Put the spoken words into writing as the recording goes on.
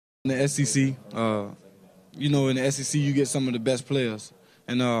In the SEC, in the SEC you get some of the best players,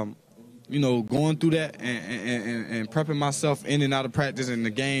 and going through that and prepping myself in and out of practice and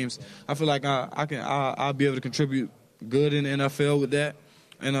the games, I feel like I'll be able to contribute good in the NFL with that.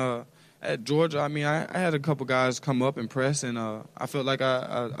 And at Georgia, I mean, I had a couple guys come up and press, and I felt like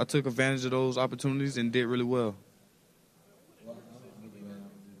I took advantage of those opportunities and did really well.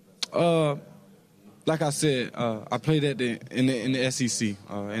 Like I said, I played in the SEC,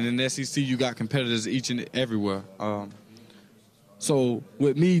 and in the SEC you got competitors each and everywhere. So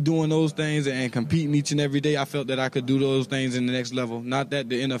with me doing those things and competing each and every day, I felt that I could do those things in the next level. Not that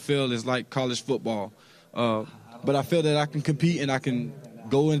the NFL is like college football, but I feel that I can compete and I can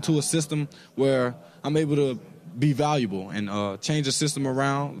go into a system where I'm able to be valuable and change the system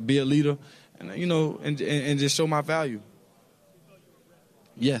around, be a leader, and and just show my value.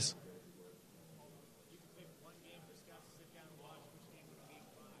 Yes.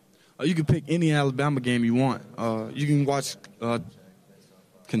 You can pick any Alabama game you want. You can watch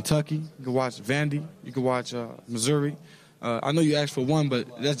Kentucky. You can watch Vandy. You can watch Missouri. I know you asked for one, but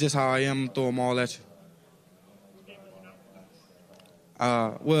that's just how I am. Throw them all at you.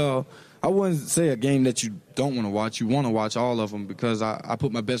 Well, I wouldn't say a game that you don't want to watch. You want to watch all of them because I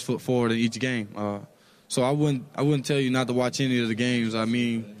put my best foot forward in each game. So I wouldn't tell you not to watch any of the games. I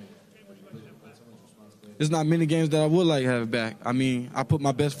mean, there's not many games that I would like to have back. I mean, I put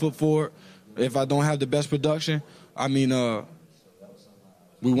my best foot forward. If I don't have the best production, I mean,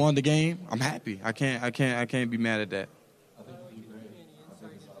 we won the game. I'm happy. I can't be mad at that.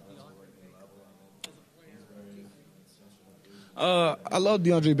 I love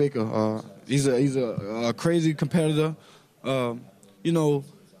DeAndre Baker. He's a crazy competitor. A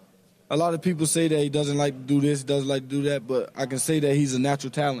lot of people say that he doesn't like to do this, doesn't like to do that, but I can say that he's a natural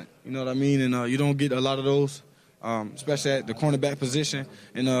talent. You know what I mean? And you don't get a lot of those, especially at the cornerback position.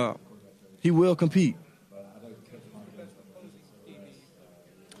 And he will compete.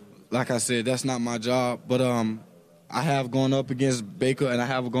 Like I said, that's not my job, but I have gone up against Baker and I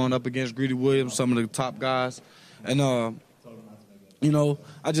have gone up against Greedy Williams, some of the top guys. And,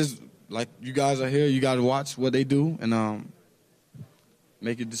 I just, like you guys are here, you got to watch what they do and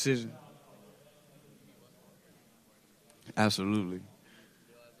make a decision. Absolutely.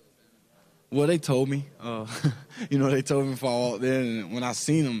 Well, they told me. They told me before I walked in, and when I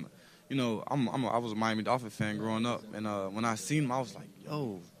seen them, I was a Miami Dolphins fan growing up, and when I seen him, I was like,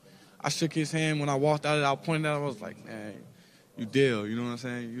 yo. I shook his hand when I walked out. I pointed at him. I was like, man, you deal. You know what I'm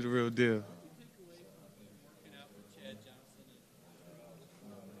saying? You the real deal.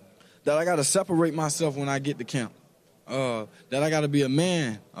 That I got to separate myself when I get to camp. That I got to be a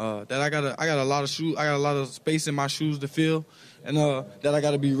man. That I got a lot of shoes. I got a lot of space in my shoes to fill, and that I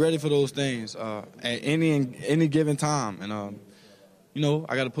got to be ready for those things at any given time. And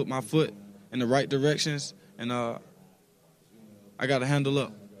I got to put my foot in the right directions, and I got to handle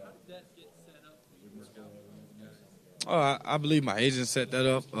up. I believe my agent set that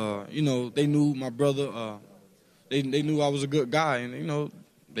up. They knew my brother. They knew I was a good guy, and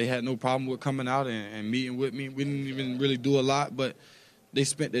they had no problem with coming out and meeting with me. We didn't even really do a lot, but they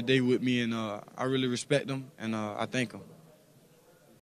spent the day with me, and I really respect them, and I thank them.